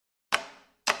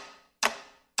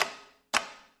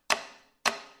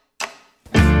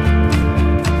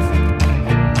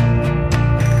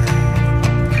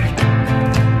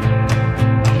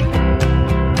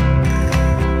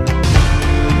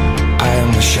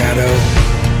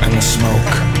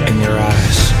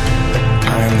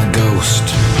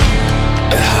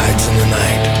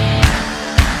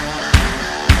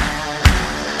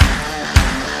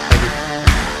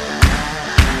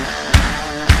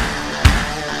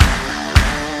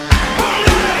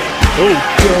You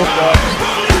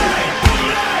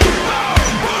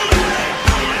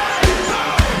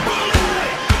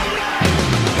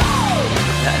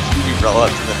roll up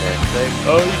to the handshake.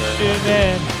 Ocean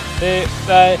man, take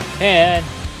my hand.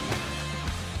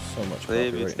 So much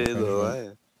Leave me copyright to the infringement.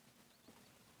 land.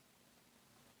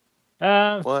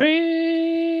 I'm What?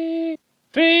 free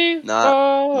No.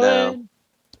 falling.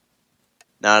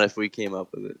 Not if we came up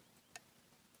with it.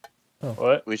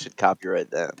 What? We should copyright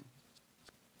them.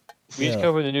 We just Yeah.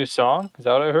 covered the new song? Is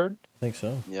that what I heard? I think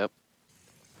so. Yep.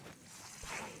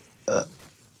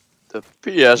 The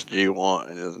PSG one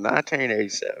is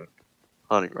 1987.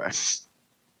 Honey rice.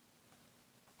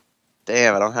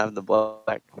 Damn, I don't have the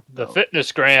black. The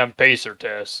Fitness Gram Pacer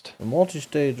Test. The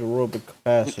multi-stage aerobic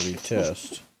capacity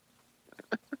test.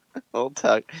 We'll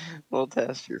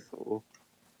test your fool.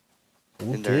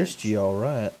 We'll Endurance. test you all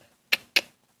right.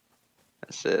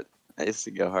 Shit. I used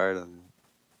to go hard on it.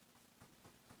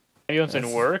 Ambulance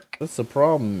and work? That's the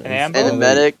problem. An And the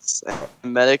ambulance?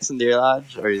 medics in Deer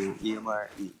Lodge are the EMR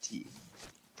and ET.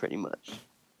 Pretty much.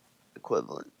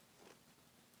 Equivalent.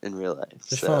 In real life.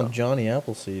 Just so. found Johnny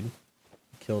Appleseed.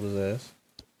 Killed his ass.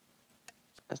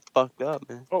 That's fucked up,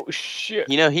 man. Oh, shit.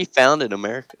 You know, he founded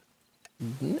America.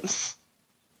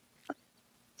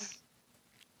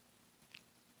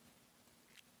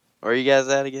 Where are you guys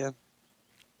at again?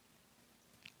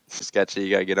 Just got you.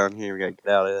 You gotta get on here. We gotta get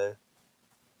out of there.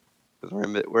 'Cause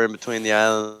we're in between the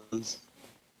islands.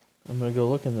 I'm gonna go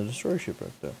look in the destroyer ship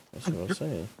right there. That's what I was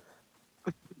saying.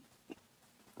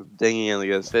 The dinghy only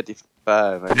goes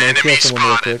 55. I'm gonna kill someone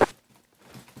real quick.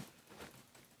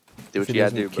 Do If what he you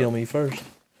gotta do, doesn't kill bro. me first.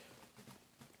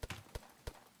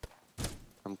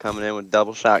 I'm coming in with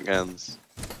double shotguns.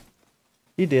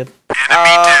 He did.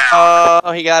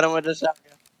 Oh, he got him with the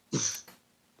shotgun.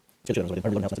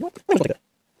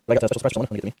 I got that special special one.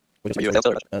 Let me get to me. You have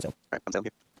Alright, I'm down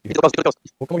here. Get the post,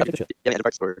 Well, come on, get the shit. Yeah, the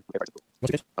parts were parts.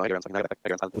 What's the case? Oh, I got around. I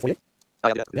got around. 48? Oh,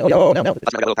 yeah, Oh, yeah, oh, now.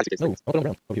 That's my little tactics. No, I'll go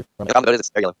around. Over here. I'm gonna go to this.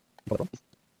 Very yellow.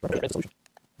 Right, that's the solution.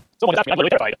 Someone asked me, I'm really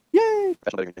terrified. Yay!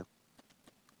 Professional building now.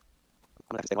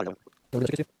 I'm gonna have to stay long. Go to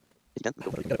the case, You can.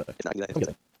 you got it. It's not Come get good.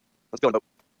 it. Let's go on boat.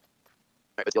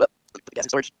 Alright, let's go up. Put the gas in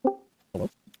storage.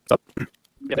 What's up?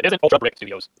 Yeah, it isn't Ultra Brick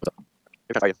Studios.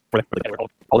 You're trying to Where they were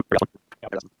called.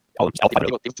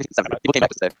 People came back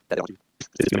to say that they don't want you.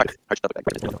 Hard stuff like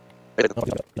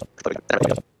that.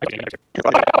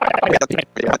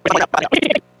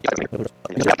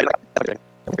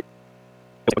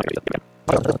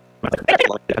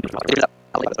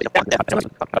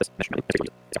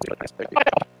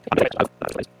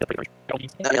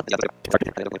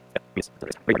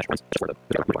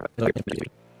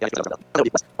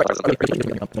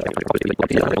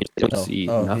 See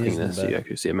Oh, he nothing is in this. the You back.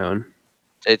 actually see a mountain.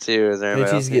 J2, is there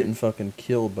anybody JT's else getting fucking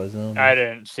killed by zombies. I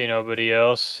didn't see nobody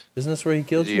else. Isn't this where he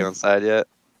killed Did you go you? inside yet?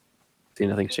 See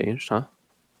nothing's changed, huh?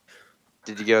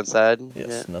 Did you go inside?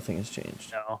 Yes, nothing has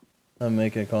changed. No. I'm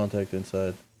making contact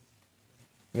inside.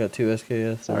 We got 2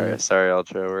 SKS. Sorry,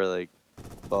 Ultra. We're like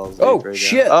balls Oh, deep right now.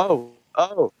 shit!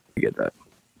 Oh! You get that.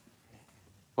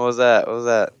 What was that? What was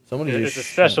that? Somebody It's just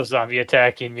a special zombie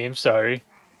attacking me, I'm sorry.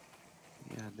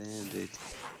 God damn, dude.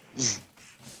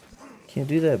 Can't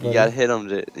do that, buddy. You gotta hit him,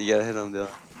 dude. You gotta hit him, dude.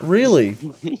 Really?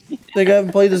 Think I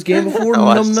haven't played this game before, I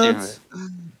watched numb you, nuts? man.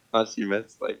 Watched you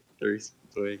miss like 3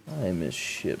 weeks. I miss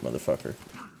shit, motherfucker.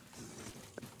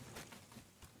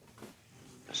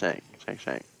 Shank.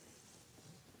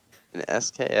 An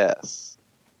SKS.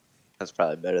 That's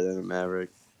probably better than a Maverick.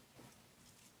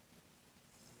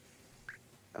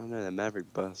 I don't know, that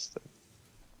Maverick bust.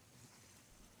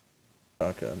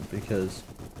 Shotgun, because...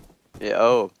 Yeah,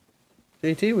 oh.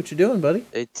 JT, what you doing, buddy?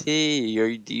 AT,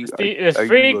 it's It's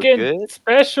freaking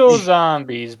special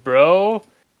zombies, bro.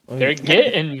 They're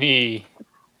getting me.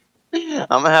 I'm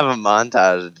gonna have a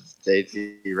montage of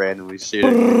JT randomly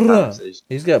shooting the conversation.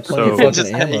 He's got plenty So- of fucking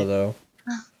Just ammo, like- though.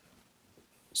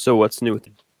 So what's new with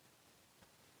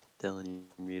Dylan, you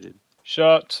muted.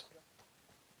 Shut.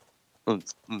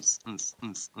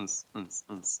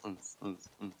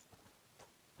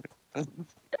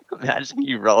 Imagine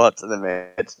you roll up to the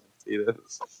mansion and see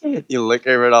this. You look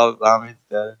over at all the zombies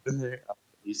dead in there.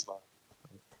 You smile.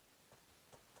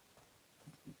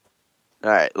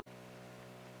 Alright.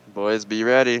 Boys, be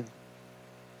ready.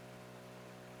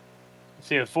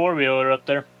 See a 4-wheeler up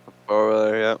there.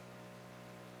 Four-wheeler, yep.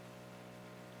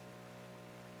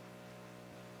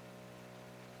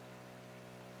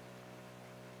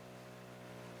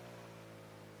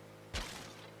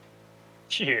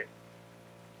 Shit.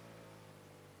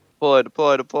 Deploy.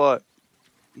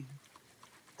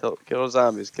 Kill the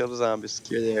zombies,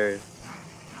 secure the area.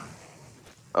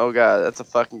 Oh god, that's a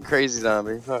fucking crazy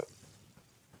zombie. Fuck.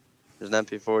 There's an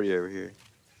MP40 over here.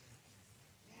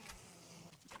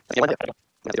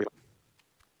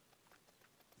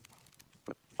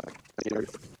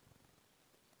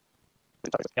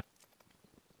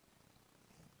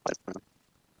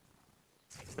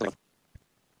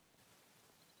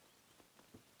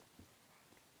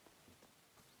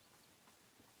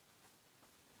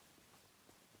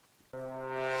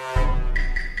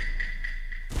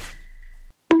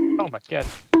 Oh my god.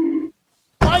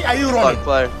 Why are you running?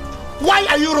 Player. Why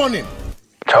are you running?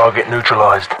 Target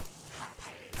neutralized.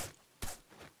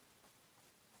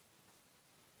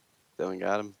 Dylan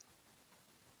got him.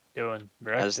 Doing I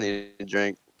right. just need a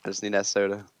drink. I just need that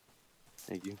soda.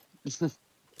 Thank you.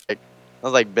 That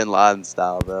was like Bin Laden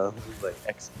style, bro. He was like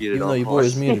executed Even on though your boy point.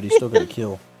 is muted, he's still gonna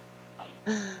kill.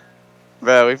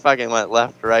 Bro, we fucking went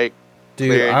left, right. Dude,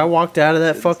 Cleared. I walked out of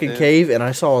that fucking Instant. cave and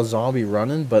I saw a zombie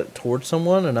running, but towards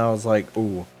someone, and I was like,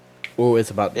 ooh, it's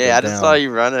about to go Yeah, I down. just saw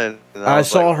you running. And I was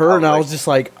saw like, her, and I like- was just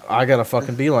like, I gotta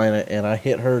fucking beeline it, and I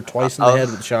hit her twice in the head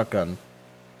with a shotgun.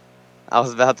 I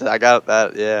was about to. I got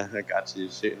that. Yeah, I got you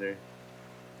shooting her.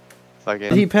 Fucking.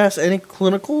 Did he pass any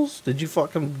clinicals? Did you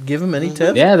fucking give him any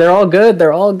tests? Yeah, they're all good.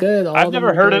 They're all good. All I've of them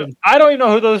never are heard good. of. I don't even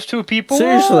know who those two people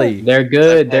Seriously. They're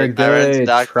good. They're Hey, Byron's good.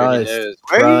 doctor, he Trust. knows.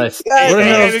 Where are you Trust. are. Hey, What the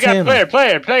hell hey, is we got Tanner?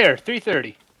 player.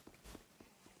 330.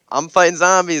 I'm fighting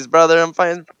zombies, brother. I'm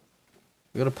fighting.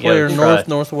 We got a player try.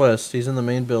 northwest. He's in the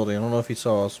main building. I don't know if he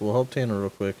saw us. We'll help Tanner real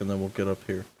quick, and then we'll get up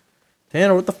here.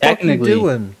 Tanner, what the fuck are you Technically.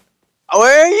 doing? Oh,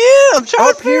 where are you? I'm trying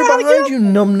Up to here figure out how to behind get- you,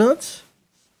 numbnuts.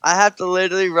 I have to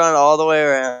literally run all the way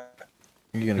around.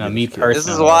 You're gonna No, get me this kid. personally.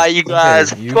 This is why you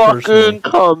guys you fucking personally.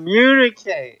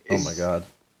 communicate. Oh my god.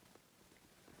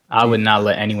 I would not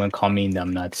let anyone call me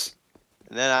numbnuts.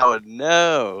 And then I would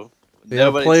know. We have a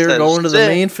Nobody player says going to the shit.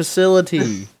 main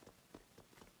facility.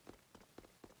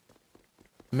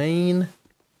 Main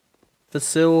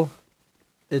facility.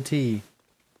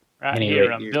 Right Anyway,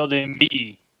 here, I'm here. building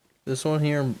B. This one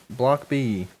here, in block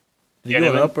B. Did Yeah, you they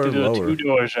go went up or through the lower? two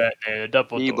doors right there, the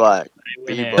double B doors. block. They went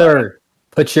B in. block. Sir,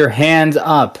 put your hands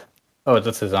up. Oh,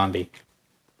 that's a zombie.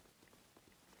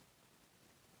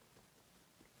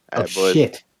 Alright, Oh boys.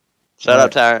 shit. Shut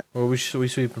up, Tyrant. Well, we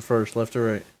sweeping first, left or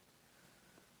right?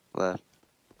 Left.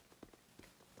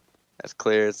 That's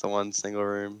clear. It's the one single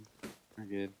room. We're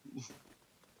good.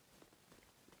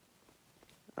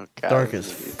 Oh, God, Dark this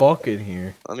as is gonna be- fuck in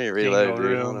here. Let me Single reload, dude.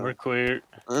 room, Hold on. we're clear.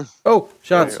 Oh,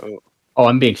 shots Oh, Oh,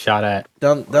 I'm being shot at.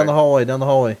 down the hallway, down the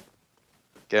hallway.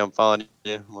 okay, I'm following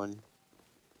you. I'm on you.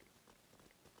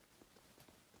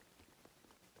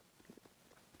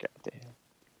 God damn.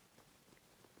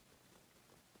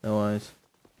 No eyes.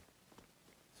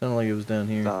 Sounded like it was down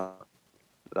here.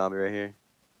 Zombie right here.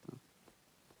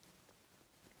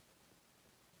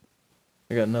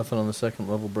 I got nothing on the second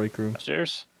level break room.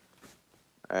 Upstairs.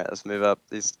 Alright, let's move up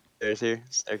these stairs here.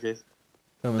 Staircase.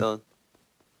 Coming. Dylan.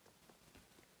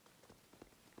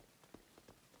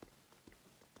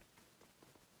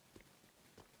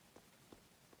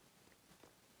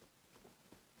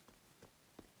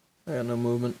 I got no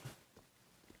movement.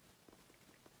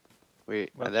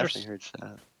 Wait, Well, I definitely heard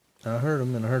shot. I heard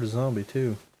him, and I heard a zombie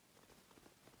too.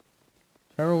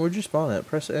 Tyrone, where'd you spawn at?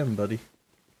 Press M, buddy.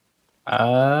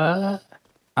 I'm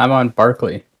on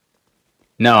Barkley.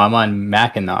 No, I'm on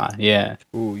Mackinac. Yeah.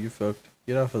 Ooh, you fucked.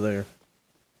 Get off of there.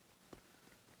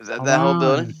 Is that that whole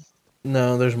building?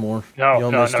 No, there's more. No,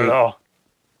 Y'all no, missed no, it. no.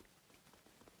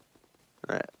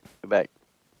 Alright, go back.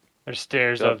 There's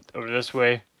stairs Go. up over this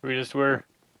way. We just were.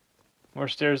 More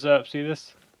stairs up. See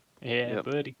this? Yeah, Yep.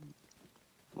 buddy.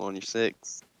 I'm on your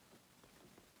 6.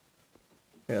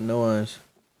 I got no eyes.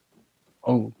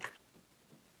 Oh.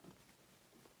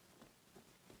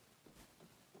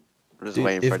 I'm just Dude,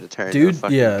 waiting for it to turn into a dude,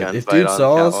 fucking yeah, gunfight if dude on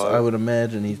saw us, Catwalk. I would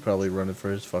imagine he's probably running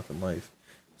for his fucking life.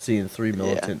 Seeing 3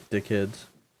 militant dickheads.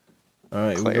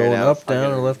 Alright, we Clearing going out up, down, or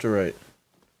fucking- left or right?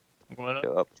 I'm going up.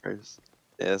 Go up first.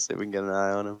 Yeah, see if we can get an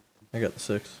eye on him. I got the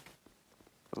 6.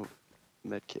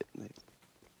 Medkit.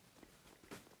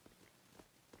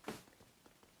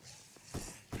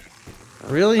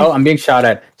 Really? Oh, I'm being shot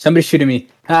at. Somebody's shooting me.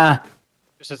 Ah.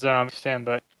 This is stand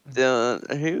by.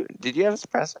 Dylan, who? Did you have a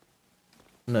suppressor?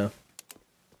 No.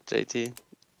 JT?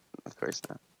 Of course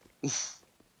not.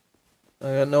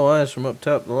 I got no eyes from up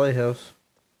top the lighthouse.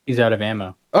 He's out of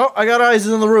ammo. Oh, I got eyes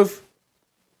on the roof.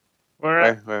 Where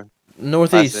at? Where?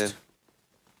 Northeast. Last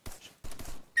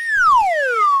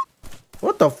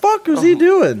What the fuck was he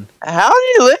doing? How do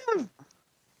you live?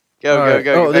 Go, Alright.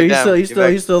 go, go. Oh, get he's back still, down. he's Get still,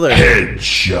 back. he's still there.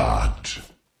 Headshot.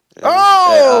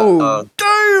 Oh, damn!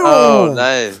 Oh,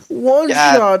 nice. One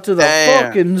God shot to the damn.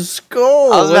 fucking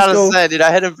skull. I was Let's about go. to say, dude,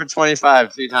 I hit him for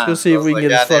 25 2 times. go see I if was we can like,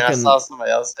 get his "God damn, fucking- I saw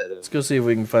somebody else hit him. Let's go see if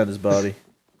we can find his body.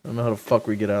 I don't know how the fuck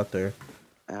we get out there.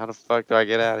 How the fuck do I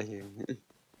get out of here?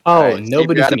 Oh, Alright, keep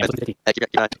nobody's your gonna eye- be. Hey, keep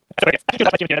your eye- Keep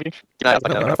keep your eye- No, like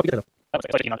no, that. no, fuck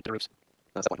it. the roofs.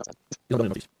 No, step one outside. You don't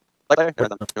know these. Like there? No,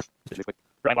 no, no. Just be quick.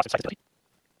 Ryan lost his second.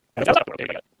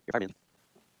 You're fine.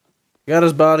 Got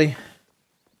his body.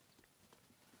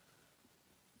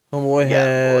 Homeboy Yeah,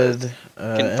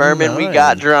 had. Confirming we M9.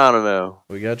 got Geronimo.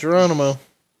 We got Geronimo.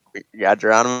 We got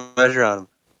Geronimo.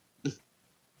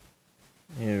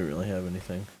 He didn't really have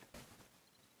anything.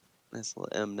 Nice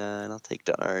little M9. I'll take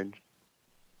the orange.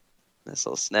 Nice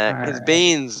little snack. His Alright.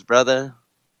 beans, brother.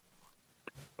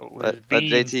 Oh, Let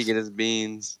JT get his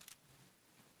beans.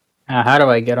 How do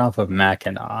I get off of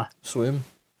Mackinac? Swim.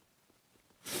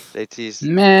 JT's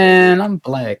Man, I'm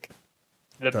black.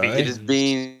 the Die. get his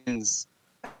beans.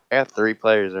 I got 3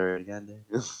 players already. Goddamn.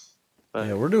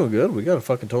 Yeah, we're doing good. We got a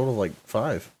fucking total of like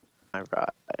 5. I ride.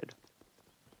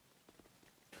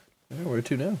 Yeah, we're at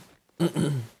 2 now.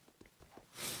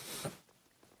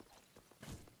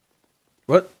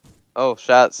 What? Oh,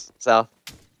 shots south.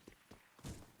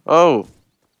 Oh,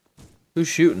 Who's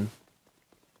shooting?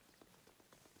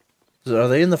 Are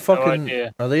they in the fucking?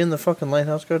 idea. Are they in the fucking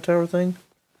lighthouse guard tower thing?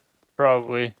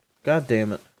 Probably. God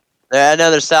damn it! yeah, I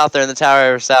know they're south. They're in the tower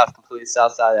over south, completely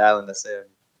south side of the island. I see him.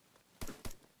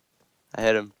 I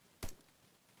hit him.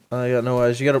 I got no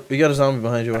eyes. You got a zombie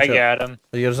behind you. Watch I out. got him.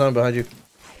 You got a zombie behind you.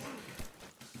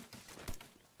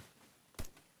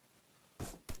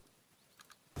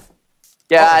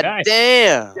 God nice.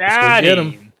 damn! Got get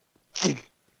him.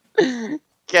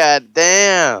 God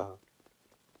damn!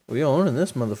 We owning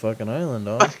this motherfucking island,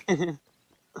 dog.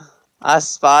 I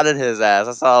spotted his ass.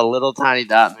 I saw a little tiny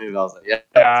dot move. I was like, yeah.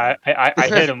 Yeah, I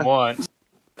hit him once.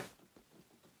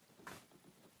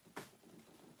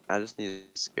 I just need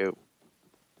a scope.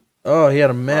 Oh, he had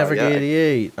a Maverick yeah.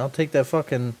 88. I'll take that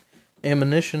fucking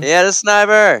ammunition. He had a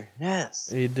sniper. Yes.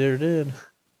 He did.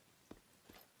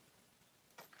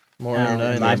 More Yeah,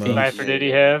 M9 my ammo. thing- Sniper did he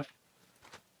have?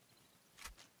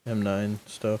 M9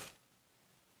 stuff.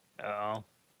 Oh.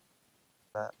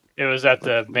 It was at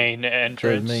the main The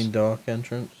entrance. main dock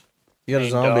entrance. You got a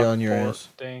Main zombie dock on your port ass.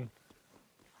 Thing.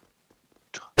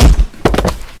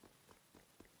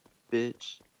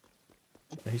 Bitch.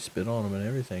 He spit on him and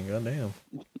everything. Goddamn.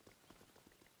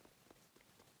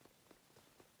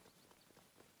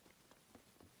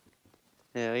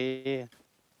 Hell yeah.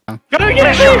 Gotta get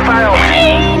Mission him!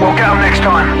 failed. We'll get them next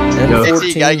time.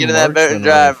 JT, gotta get in that boat and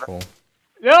drive. rifle.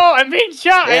 No, I'm being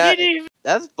shot. Yeah. I didn't even.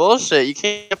 That's bullshit. You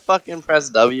can't fucking press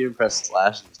W and press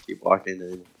slash and just keep walking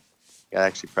in. You gotta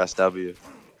actually press W.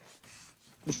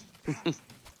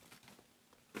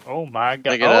 Oh my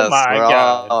god. Look at Oh us. my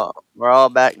god. We're all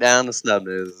back down to snub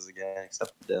noses again,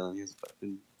 except for Dylan. He's a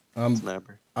fucking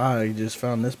sniper. I just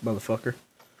found this motherfucker.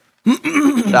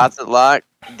 Shots at lock.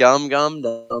 Gum gum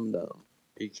dum dum.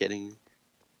 Are you kidding me?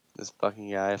 This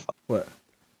fucking guy. What?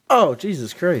 Oh,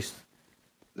 Jesus Christ.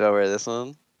 Over this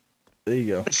one. There you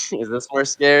go. Is this more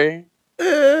scary?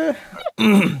 Eh,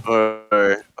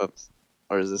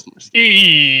 Or is this more scary?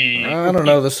 Eee. I don't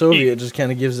know. The Soviet just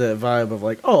kind of gives that vibe of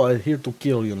like, oh, I'm here to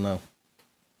kill you now.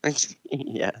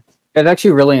 Yeah. It's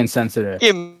actually really insensitive.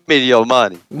 Give me your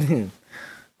money.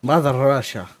 Mother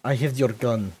Russia, I have your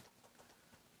gun.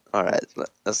 Alright,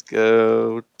 let's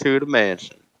go to the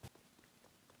mansion.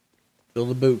 Fill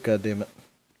the boot, goddammit.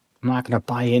 I'm not gonna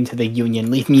buy into the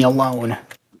union. Leave me alone.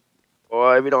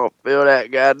 Boy, if you don't fill that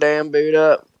goddamn boot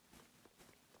up.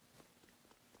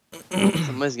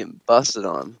 Somebody's getting busted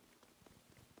on.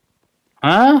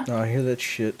 Huh? Oh, I hear that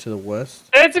shit to the west.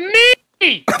 It's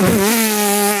me!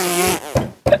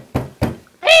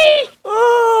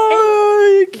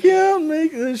 Oh, you can't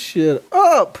make this shit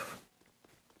up.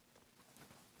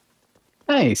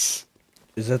 Nice.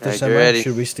 Is that the Alright, semi? you ready?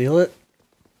 Should we steal it?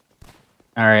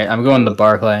 All right, I'm going to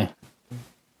Barclay.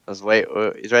 Let's wait.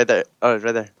 He's right there. Oh, he's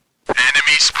right there.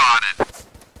 Enemy spotted.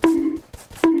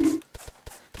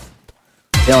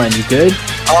 Dylan, you good?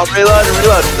 Oh, I'm reloading.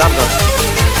 I'm done.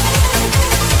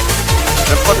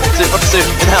 Flip the suit.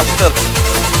 In the house. Flip.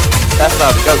 That's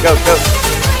up. Go.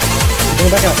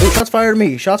 Going back out. Ooh, shots fired at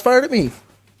me. Shots fired at me.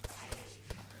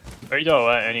 Where you all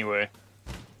at anyway?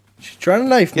 She's trying to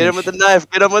knife me. Get him with the knife.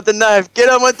 Get him with the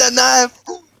knife.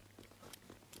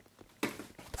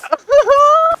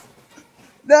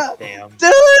 No. Damn.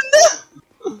 Dylan,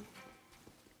 no.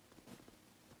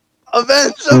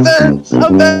 Avenge my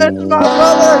brother.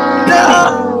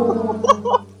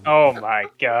 No. Oh my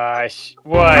gosh.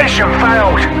 What? Mission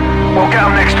failed. We'll get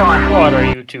them next time. What are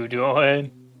you two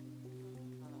doing?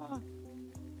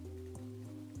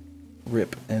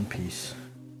 Rip and peace.